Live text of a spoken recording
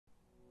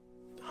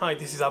Hi,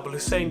 this is Abul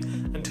Hussain,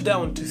 and today I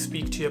want to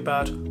speak to you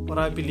about what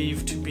I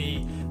believe to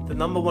be the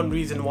number one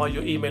reason why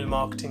your email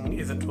marketing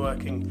isn't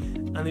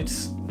working. And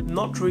it's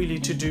not really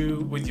to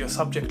do with your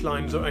subject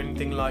lines or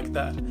anything like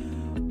that.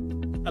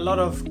 A lot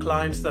of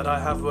clients that I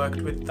have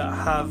worked with that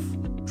have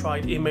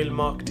tried email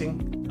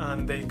marketing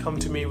and they come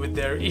to me with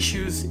their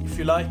issues, if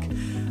you like.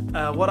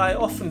 What I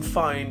often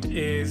find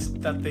is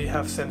that they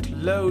have sent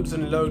loads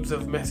and loads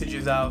of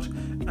messages out,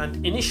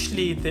 and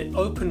initially the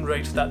open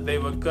rate that they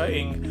were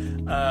getting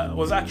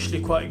was actually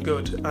quite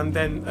good, and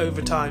then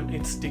over time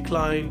it's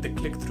declined, the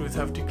click-throughs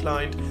have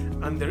declined,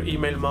 and their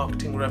email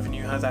marketing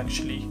revenue has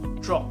actually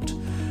dropped.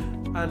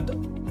 And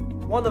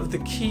one of the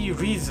key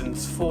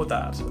reasons for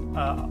that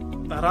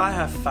that I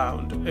have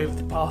found over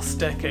the past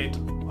decade,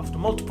 after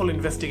multiple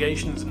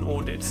investigations and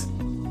audits,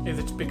 is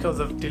it's because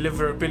of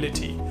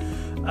deliverability.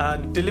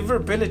 And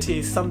deliverability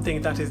is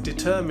something that is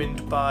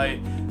determined by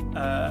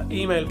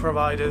email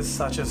providers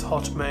such as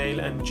Hotmail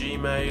and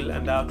Gmail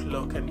and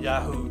Outlook and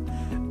Yahoo.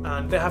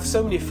 And they have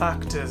so many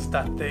factors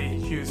that they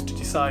use to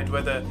decide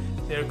whether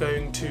they're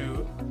going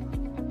to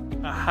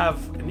have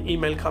an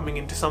email coming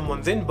into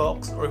someone's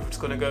inbox, or if it's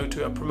going to go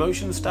to a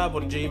promotions tab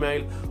on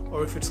Gmail,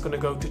 or if it's going to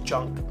go to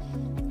junk.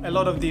 A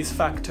lot of these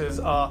factors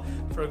are,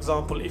 for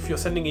example, if you're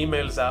sending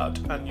emails out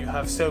and you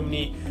have so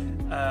many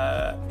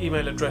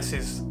email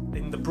addresses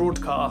in the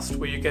broadcast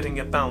where you're getting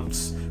a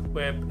bounce,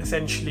 where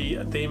essentially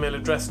the email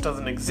address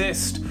doesn't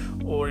exist,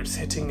 or it's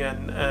hitting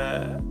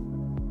an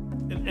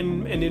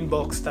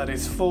inbox that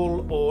is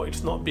full, or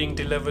it's not being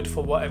delivered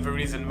for whatever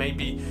reason.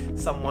 Maybe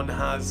someone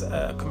has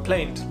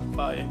complained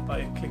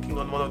by clicking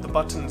on one of the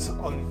buttons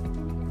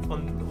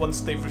on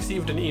once they've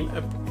received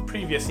a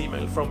previous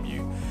email from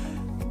you.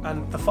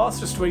 And the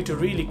fastest way to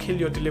really kill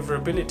your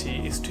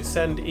deliverability is to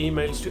send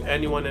emails to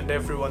anyone and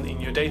everyone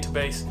in your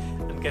database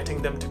and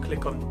getting them to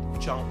click on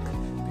junk,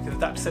 because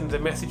that sends a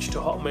message to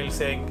Hotmail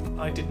saying,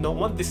 I did not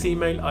want this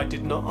email, I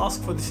did not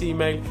ask for this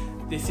email,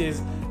 this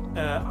is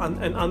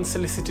an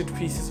unsolicited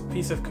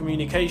piece of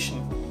communication.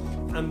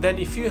 And then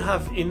if you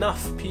have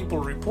enough people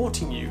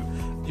reporting you,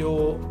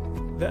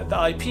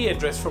 the IP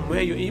address from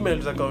where your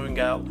emails are going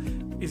out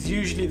is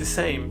usually the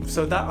same,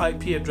 so that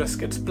IP address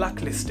gets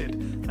blacklisted,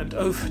 and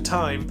over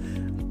time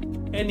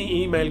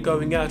any email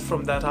going out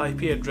from that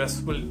IP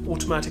address will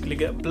automatically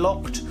get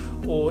blocked,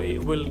 or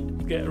it will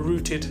get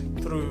routed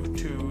through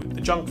to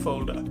the junk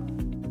folder.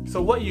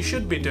 So what you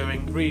should be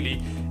doing really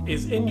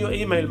is, in your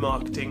email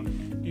marketing,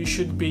 you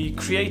should be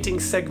creating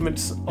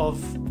segments of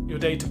your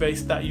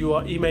database that you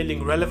are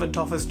emailing relevant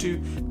offers to,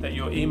 that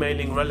you're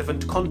emailing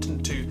relevant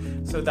content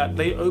to, so that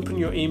they open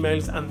your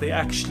emails and they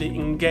actually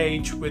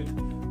engage with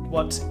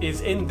what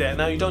is in there.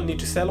 Now, you don't need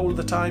to sell all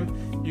the time,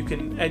 you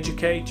can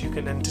educate, you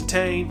can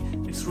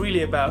entertain. It's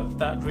really about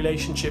that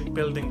relationship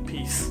building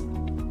piece.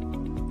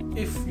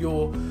 If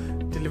your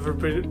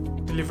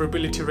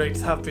deliverability rates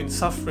have been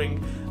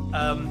suffering,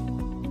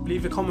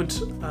 leave a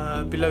comment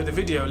below the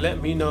video.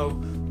 Let me know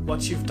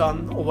what you've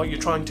done or what you're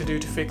trying to do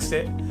to fix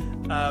it.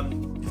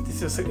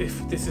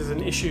 If this is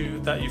an issue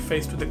that you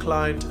faced with a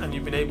client and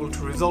you've been able to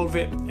resolve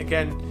it,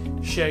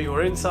 again, share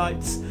your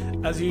insights.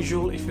 As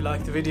usual, if you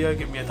like the video,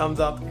 give me a thumbs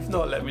up. If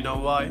not, let me know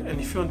why.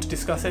 And if you want to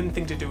discuss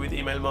anything to do with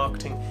email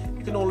marketing,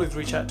 you can always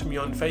reach out to me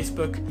on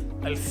Facebook.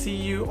 I'll see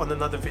you on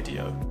another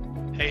video.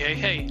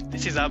 Hey,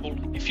 this is Abul.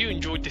 If you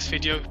enjoyed this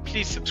video,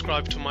 please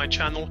subscribe to my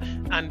channel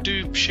and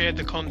do share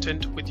the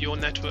content with your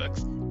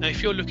networks. Now,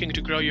 if you're looking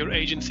to grow your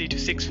agency to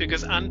 6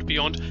 figures and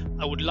beyond,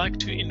 I would like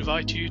to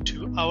invite you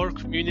to our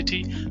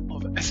community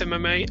of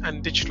SMMA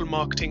and digital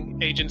marketing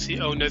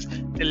agency owners.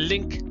 The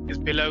link is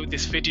below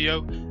this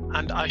video,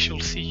 and I shall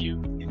see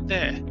you in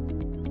there.